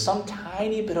something. There was some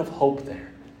tiny bit of hope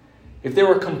there. If they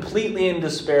were completely in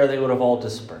despair, they would have all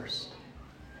dispersed.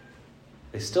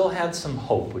 They still had some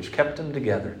hope, which kept them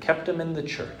together, kept them in the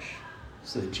church,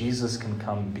 so that Jesus can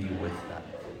come be with them.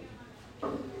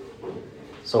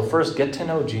 So first, get to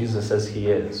know Jesus as he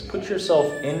is. Put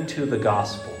yourself into the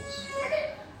Gospels.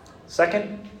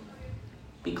 Second,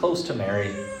 be close to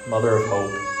Mary, Mother of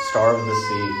Hope, Star of the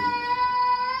Sea.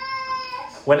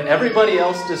 When everybody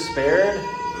else despaired,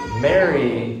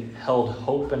 Mary held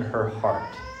hope in her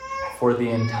heart for the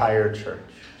entire church.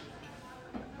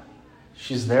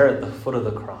 She's there at the foot of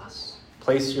the cross.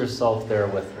 Place yourself there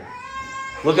with her.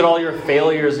 Look at all your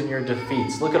failures and your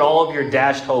defeats. Look at all of your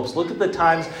dashed hopes. Look at the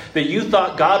times that you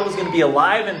thought God was going to be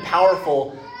alive and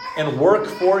powerful and work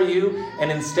for you,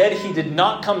 and instead he did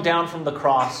not come down from the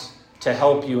cross to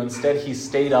help you. Instead, he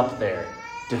stayed up there,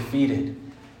 defeated,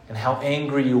 and how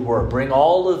angry you were. Bring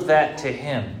all of that to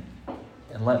him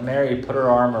and let Mary put her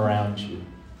arm around you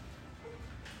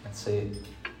and say,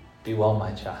 "Be well,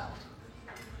 my child.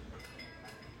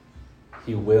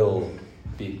 He will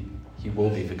be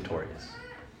victorious.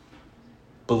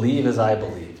 Believe as I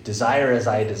believe. Desire as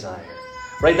I desire."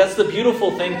 Right? That's the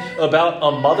beautiful thing about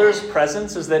a mother's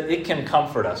presence, is that it can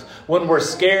comfort us. When we're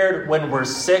scared, when we're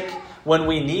sick, when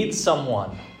we need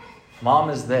someone, Mom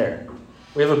is there.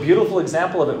 We have a beautiful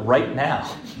example of it right now.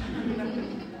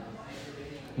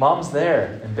 Mom's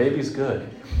there and baby's good.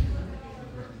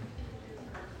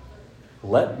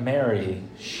 Let Mary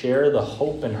share the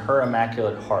hope in her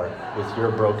immaculate heart with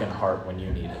your broken heart when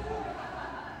you need it.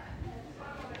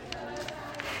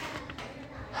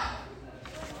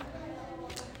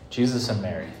 Jesus and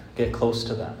Mary, get close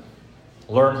to them.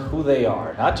 Learn who they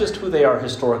are. Not just who they are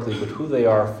historically, but who they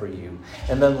are for you.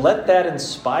 And then let that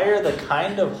inspire the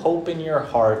kind of hope in your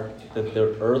heart that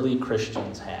the early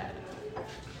Christians had.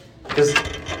 Because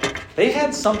they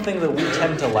had something that we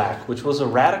tend to lack, which was a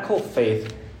radical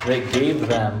faith that gave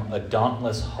them a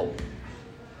dauntless hope.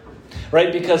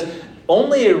 Right? Because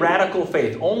only a radical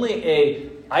faith,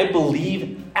 I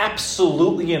believe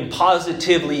absolutely and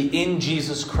positively in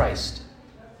Jesus Christ,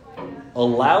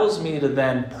 allows me to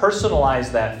then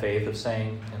personalize that faith of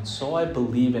saying, and so I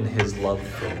believe in his love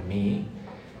for me,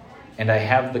 and I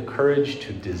have the courage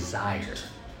to desire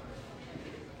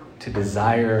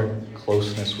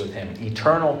closeness with him,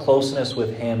 eternal closeness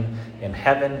with him in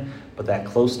heaven, but that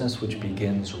closeness which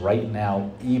begins right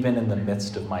now, even in the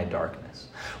midst of my darkness.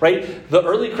 Right? The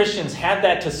early Christians had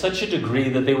that to such a degree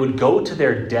that they would go to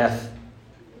their death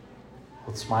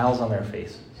with smiles on their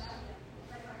faces.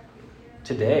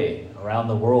 Today, around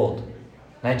the world,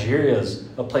 Nigeria is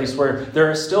a place where there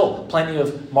are still plenty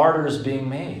of martyrs being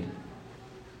made.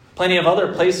 Plenty of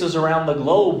other places around the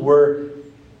globe where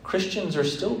Christians are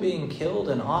still being killed,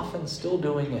 and often still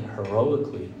doing it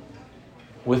heroically,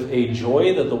 with a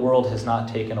joy that the world has not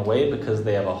taken away, because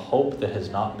they have a hope that has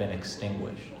not been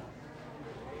extinguished.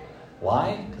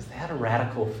 Why? Because they had a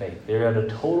radical faith. They had a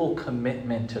total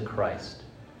commitment to Christ.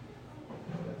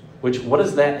 What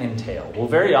does that entail? Well,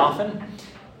 very often,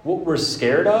 what we're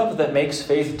scared of that makes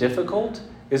faith difficult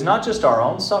is not just our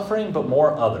own suffering, but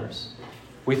more others.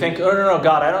 We think, oh, no,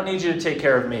 God, I don't need you to take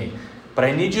care of me, but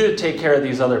I need you to take care of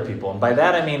these other people. And by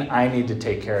that, I mean I need to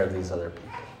take care of these other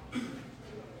people.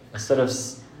 Instead of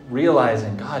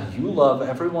realizing, God, you love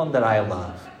everyone that I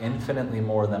love infinitely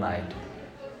more than I do.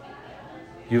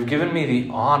 You've given me the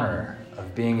honor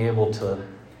of being able to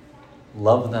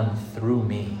love them through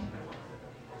me.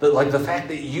 Like the fact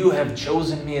that you have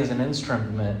chosen me as an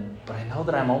instrument, but I know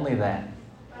that I'm only that.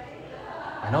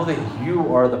 I know that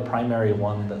you are the primary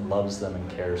one that loves them and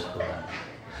cares for them.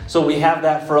 So we have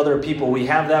that for other people. We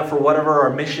have that for whatever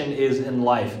our mission is in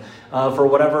life, for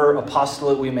whatever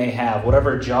apostolate we may have,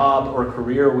 whatever job or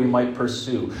career we might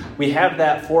pursue. We have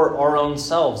that for our own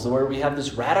selves, where we have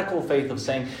this radical faith of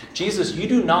saying, Jesus, you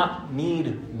do not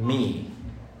need me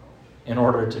in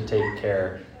order to take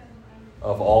care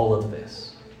of all of this.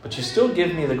 But you still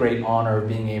give me the great honor of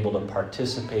being able to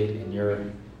participate in your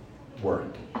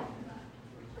work.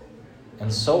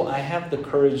 And so I have the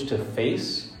courage to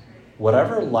face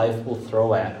whatever life will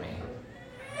throw at me,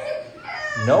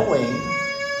 knowing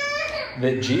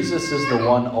that Jesus is the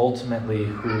one ultimately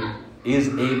who is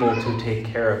able to take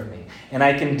care of me. And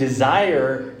I can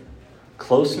desire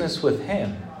closeness with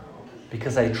him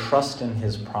because I trust in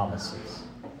his promises.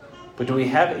 But do we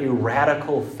have a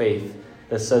radical faith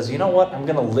that says, you know what, I'm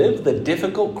going to live the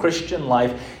difficult Christian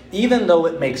life, even though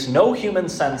it makes no human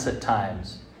sense at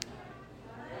times,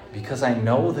 because I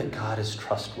know that God is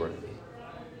trustworthy.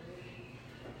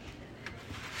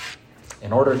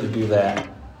 In order to do that,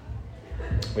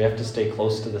 we have to stay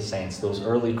close to the saints, those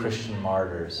early Christian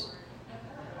martyrs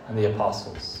and the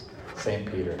apostles, St.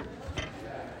 Peter.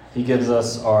 He gives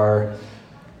us our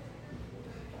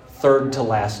third to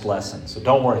last lesson. So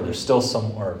don't worry, there's still some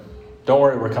more. Don't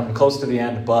worry, we're coming close to the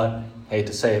end, but hate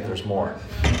to say it, there's more.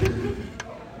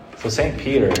 So St.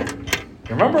 Peter,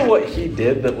 you remember what he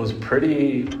did that was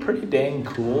pretty dang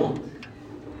cool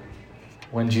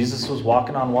when Jesus was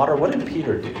walking on water? What did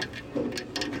Peter do?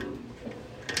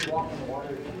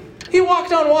 He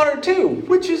walked on water too,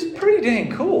 which is pretty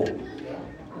dang cool.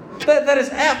 That is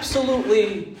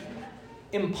absolutely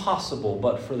impossible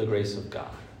but for the grace of God.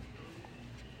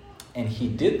 And he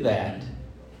did that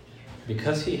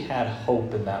because he had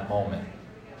hope in that moment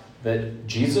that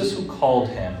Jesus who called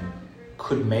him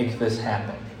could make this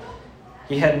happen.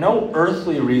 He had no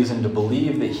earthly reason to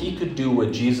believe that he could do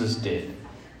what Jesus did.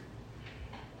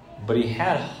 But he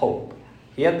had hope.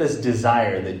 He had this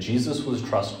desire that Jesus was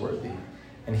trustworthy.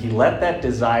 And he let that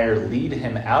desire lead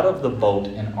him out of the boat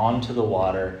and onto the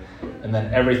water. And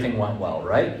then everything went well,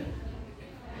 right?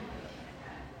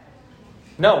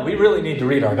 No, we really need to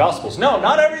read our Gospels. No,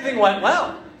 not everything went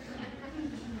well.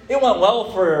 It went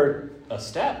well for a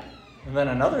step, and then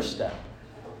another step.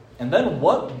 And then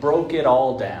what broke it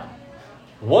all down?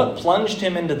 What plunged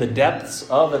him into the depths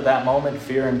of, at that moment,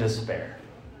 fear and despair?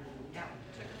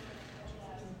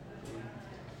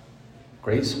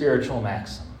 Great spiritual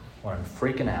maxim. When I'm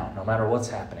freaking out, no matter what's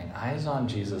happening, eyes on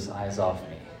Jesus, eyes off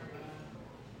me.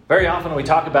 Very often we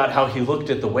talk about how he looked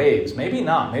at the waves. Maybe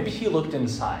not. Maybe he looked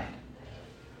inside.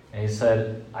 And he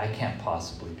said, I can't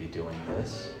possibly be doing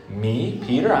this. Me,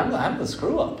 Peter, I'm the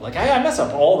screw up. Like, I mess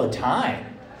up all the time.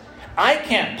 I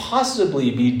can't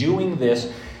possibly be doing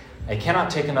this. I cannot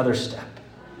take another step.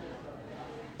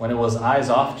 When it was eyes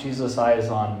off Jesus, eyes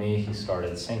on me, he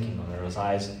started sinking. When there was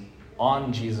eyes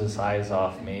on Jesus, eyes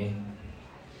off me,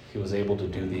 he was able to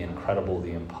do the incredible,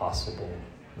 the impossible,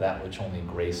 that which only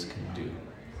grace can do.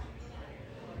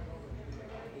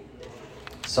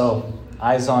 So,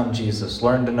 eyes on Jesus.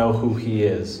 Learn to know who he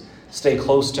is. Stay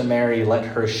close to Mary. Let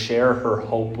her share her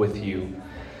hope with you.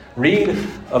 Read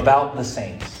about the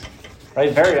saints.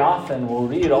 Right? Very often we'll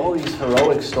read all these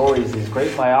heroic stories, these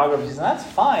great biographies, and that's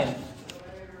fine.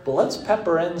 But let's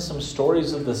pepper in some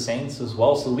stories of the saints as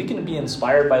well so we can be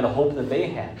inspired by the hope that they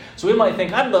had. So we might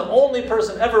think, I'm the only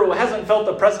person ever who hasn't felt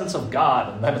the presence of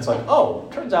God. And then it's like, oh,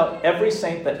 turns out every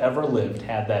saint that ever lived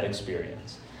had that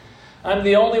experience. I'm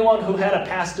the only one who had a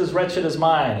past as wretched as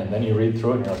mine. And then you read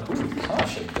through it and you're like, ooh,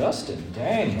 gosh, Augustine,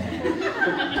 dang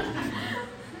man.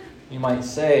 You might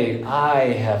say,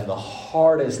 I have the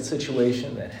hardest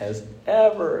situation that has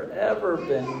ever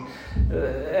been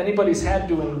anybody's had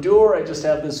to endure. I just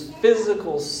have this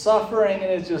physical suffering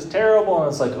and it's just terrible. And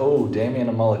it's like, oh, Damien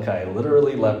and Molokai,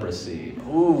 literally leprosy.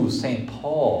 Ooh, St.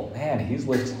 Paul, man, he's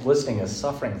listing his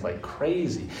sufferings like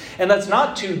crazy. And that's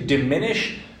not to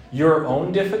diminish your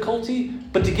own difficulty,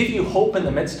 but to give you hope in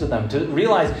the midst of them, to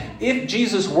realize if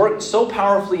Jesus worked so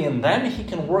powerfully in them, he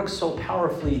can work so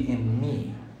powerfully in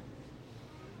me.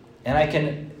 And I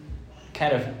can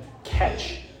kind of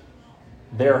catch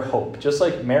their hope. Just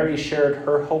like Mary shared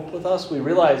her hope with us, we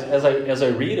realize as I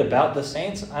read about the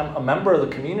saints, I'm a member of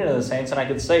the community of the saints, and I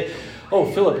could say,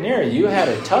 oh, Philip Neri, you had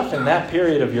it tough in that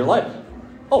period of your life.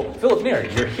 Oh, Philip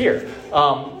Neri, you're here.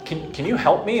 Can you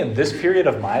help me in this period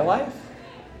of my life?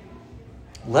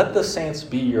 Let the saints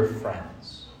be your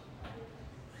friends.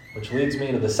 Which leads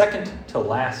me to the second to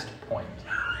last point.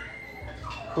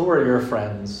 Who are your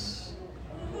friends?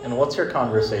 And what's your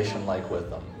conversation like with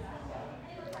them?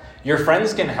 Your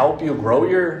friends can help you grow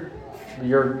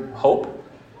your hope,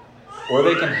 or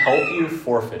they can help you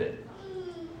forfeit it.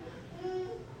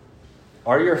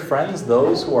 Are your friends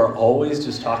those who are always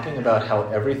just talking about how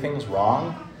everything's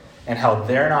wrong and how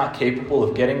they're not capable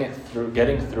of getting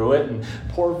through it, and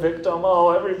poor victim,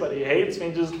 oh, everybody hates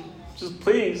me, just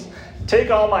please take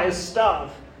all my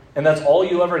stuff. And that's all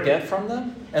you ever get from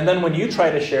them? And then when you try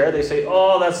to share, they say,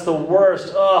 oh, that's the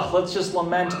worst. Oh, let's just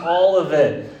lament all of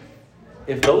it.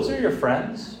 If those are your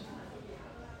friends,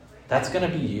 that's going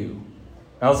to be you.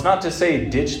 Now, it's not to say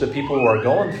ditch the people who are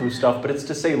going through stuff, but it's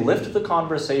to say lift the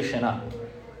conversation up.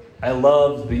 I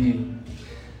love the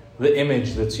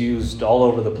image that's used all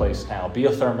over the place now. Be a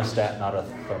thermostat, not a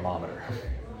thermometer.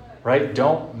 Right?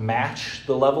 Don't match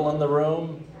the level in the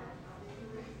room.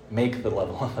 Make the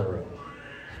level in the room.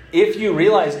 If you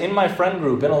realize in my friend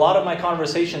group, in a lot of my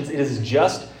conversations, it is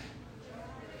just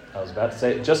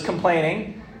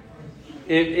complaining.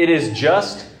 It is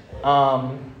just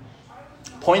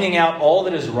pointing out all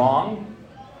that is wrong.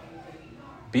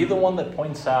 Be the one that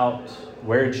points out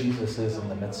where Jesus is in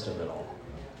the midst of it all.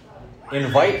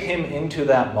 Invite him into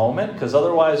that moment, because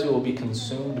otherwise you will be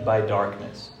consumed by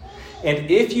darkness.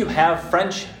 And if you have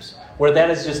friendships where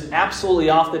that is just absolutely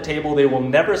off the table, they will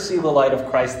never see the light of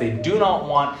Christ, they do not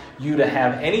want you to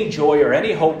have any joy or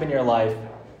any hope in your life,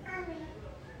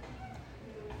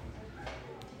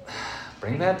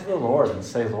 bring that to the Lord and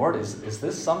say, Lord, is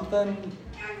this something,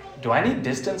 do I need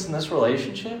distance in this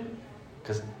relationship?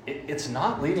 Because it's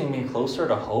not leading me closer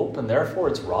to hope, and therefore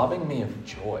it's robbing me of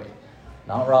joy.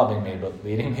 Not robbing me, but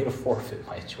leading me to forfeit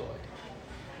my joy.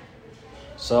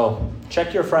 So,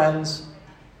 check your friends,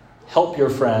 help your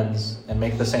friends, and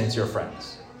make the saints your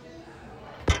friends.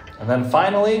 And then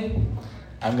finally,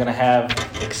 I'm going to have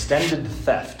extended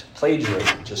theft,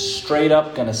 plagiarism, just straight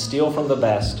up going to steal from the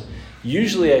best.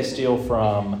 Usually I steal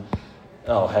from,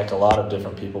 a lot of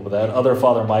different people, but that other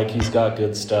Father Mike, he's got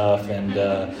good stuff, and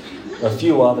a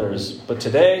few others. But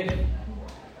today,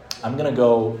 I'm going to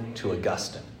go to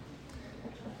Augustine.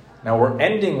 Now we're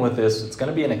ending with this. It's going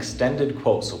to be an extended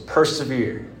quote, so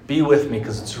persevere. Be with me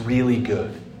because it's really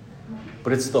good.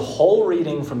 But it's the whole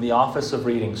reading from the Office of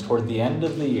Readings toward the end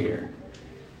of the year.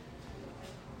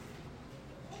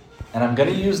 And I'm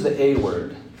going to use the A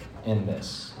word in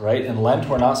this, right? In Lent,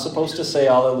 we're not supposed to say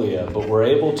Alleluia, but we're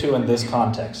able to in this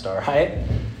context, all right?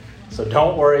 So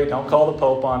don't worry, don't call the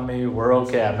Pope on me. We're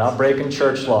okay. I'm not breaking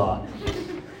church law.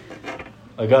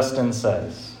 Augustine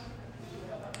says,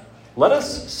 "Let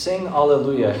us sing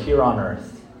Alleluia here on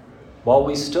earth while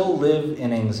we still live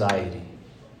in anxiety,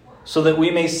 so that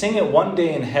we may sing it one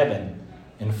day in heaven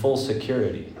in full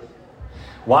security.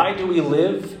 Why do we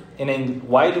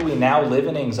now live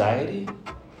in anxiety?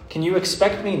 Can you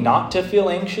expect me not to feel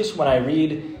anxious when I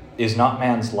read, 'Is not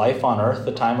man's life on earth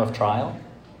the time of trial?'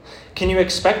 Can you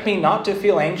expect me not to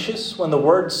feel anxious when the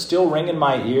words still ring in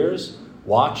my ears,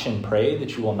 'Watch and pray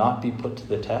that you will not be put to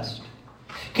the test'?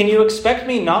 Can you expect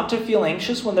me not to feel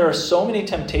anxious when there are so many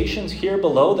temptations here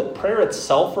below that prayer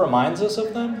itself reminds us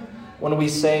of them? When we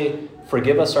say,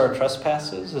 'Forgive us our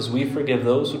trespasses as we forgive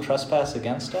those who trespass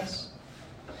against us'?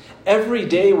 Every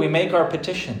day we make our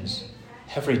petitions.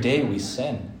 Every day we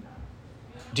sin.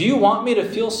 Do you want me to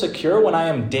feel secure when I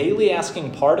am daily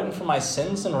asking pardon for my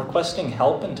sins and requesting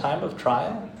help in time of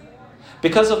trial?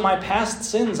 Because of my past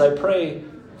sins, I pray,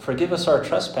 'Forgive us our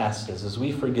trespasses as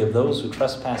we forgive those who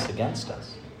trespass against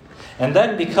us.' And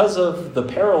then, because of the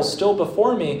perils still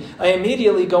before me, I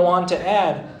immediately go on to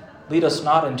add, 'Lead us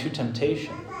not into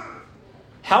temptation.'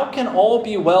 How can all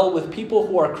be well with people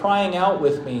who are crying out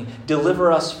with me,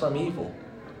 'Deliver us from evil'?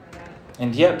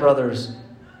 And yet, brothers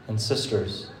and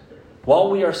sisters,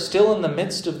 while we are still in the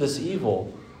midst of this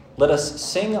evil, let us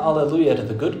sing Alleluia to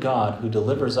the good God who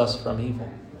delivers us from evil.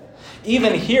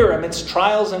 Even here, amidst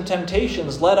trials and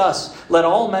temptations, let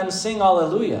all men sing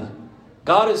Alleluia.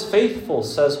 God is faithful,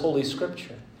 says Holy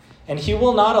Scripture, and he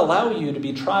will not allow you to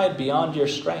be tried beyond your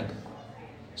strength.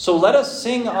 So let us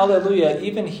sing Alleluia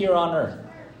even here on earth.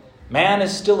 Man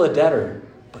is still a debtor,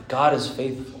 but God is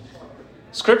faithful.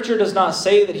 Scripture does not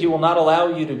say that he will not allow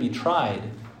you to be tried,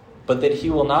 but that he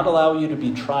will not allow you to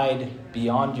be tried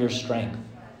beyond your strength.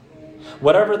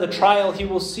 Whatever the trial, he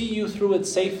will see you through it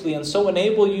safely and so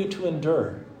enable you to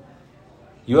endure.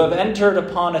 You have entered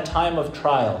upon a time of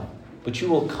trial, but you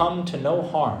will come to no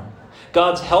harm.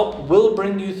 God's help will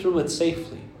bring you through it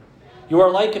safely. You are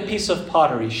like a piece of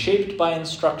pottery, shaped by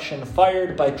instruction,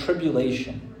 fired by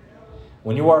tribulation.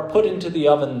 When you are put into the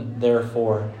oven,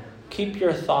 therefore, keep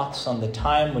your thoughts on the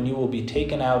time when you will be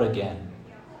taken out again.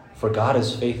 For God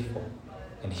is faithful,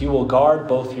 and he will guard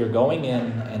both your going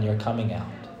in and your coming out.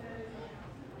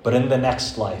 But in the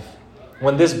next life,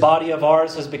 when this body of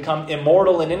ours has become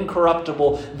immortal and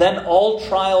incorruptible, then all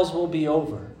trials will be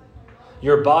over.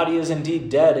 Your body is indeed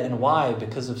dead, and why?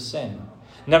 Because of sin.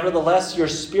 Nevertheless, your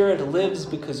spirit lives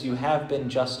because you have been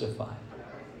justified.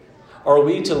 Are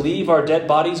we to leave our dead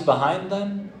bodies behind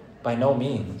then? By no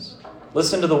means.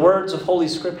 Listen to the words of Holy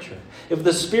Scripture. If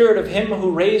the spirit of him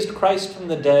who raised Christ from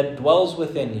the dead dwells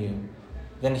within you,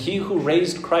 then he who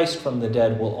raised Christ from the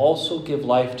dead will also give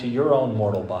life to your own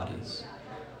mortal bodies.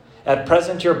 At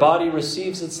present, your body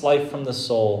receives its life from the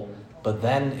soul, but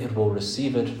then it will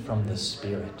receive it from the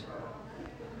Spirit.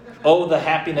 Oh, the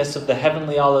happiness of the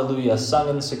heavenly Alleluia, sung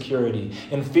in security,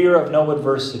 in fear of no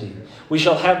adversity. We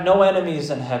shall have no enemies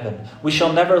in heaven. We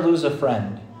shall never lose a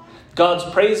friend. God's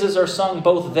praises are sung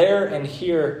both there and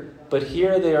here, but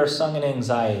here they are sung in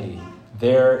anxiety,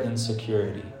 there in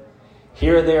security.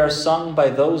 Here they are sung by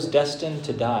those destined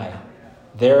to die,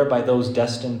 there by those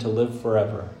destined to live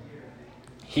forever.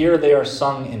 Here they are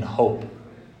sung in hope,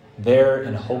 there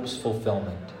in hope's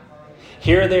fulfillment.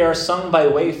 Here they are sung by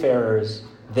wayfarers,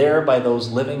 there by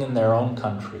those living in their own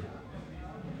country.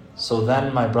 So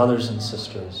then, my brothers and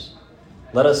sisters,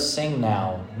 let us sing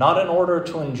now, not in order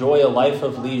to enjoy a life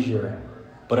of leisure,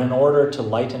 but in order to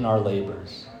lighten our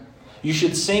labors. You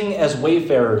should sing as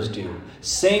wayfarers do.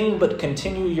 Sing, but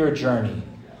continue your journey.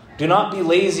 Do not be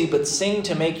lazy, but sing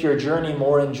to make your journey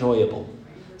more enjoyable.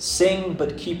 Sing,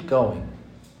 but keep going.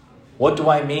 What do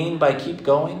I mean by keep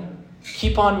going?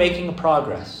 Keep on making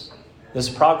progress. This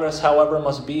progress, however,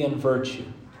 must be in virtue.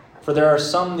 For there are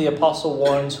some, the apostle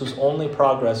warns, whose only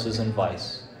progress is in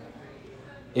vice.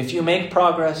 If you make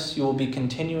progress, you will be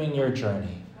continuing your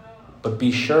journey. But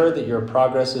be sure that your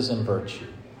progress is in virtue,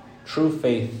 true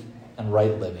faith, and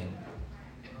right living.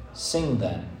 Sing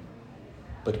then,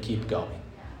 but keep going.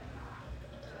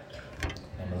 In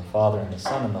the name of the Father, and the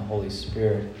Son, and the Holy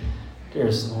Spirit.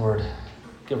 Dearest Lord,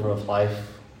 giver of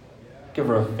life,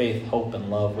 giver of faith, hope, and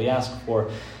love, we ask for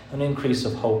an increase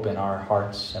of hope in our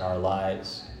hearts and our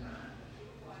lives.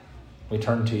 We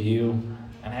turn to you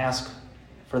and ask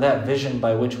for that vision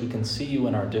by which we can see you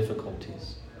in our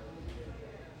difficulties,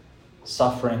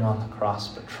 suffering on the cross,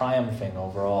 but triumphing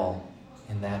over all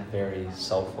in that very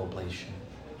self-oblation.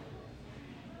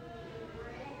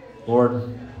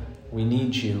 Lord, we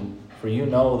need you, for you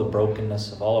know the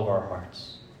brokenness of all of our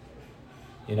hearts.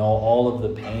 You know all of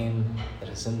the pain that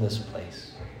is in this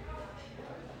place.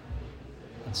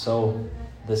 And so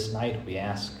this night we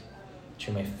ask that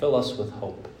you may fill us with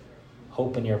hope.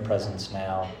 Hope in your presence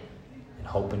now, and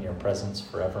hope in your presence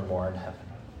forevermore in heaven.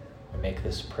 We make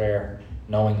this prayer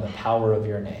knowing the power of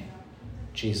your name,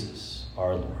 Jesus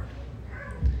our Lord.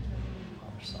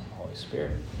 Father, Son, Holy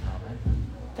Spirit. Amen.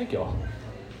 Thank you all.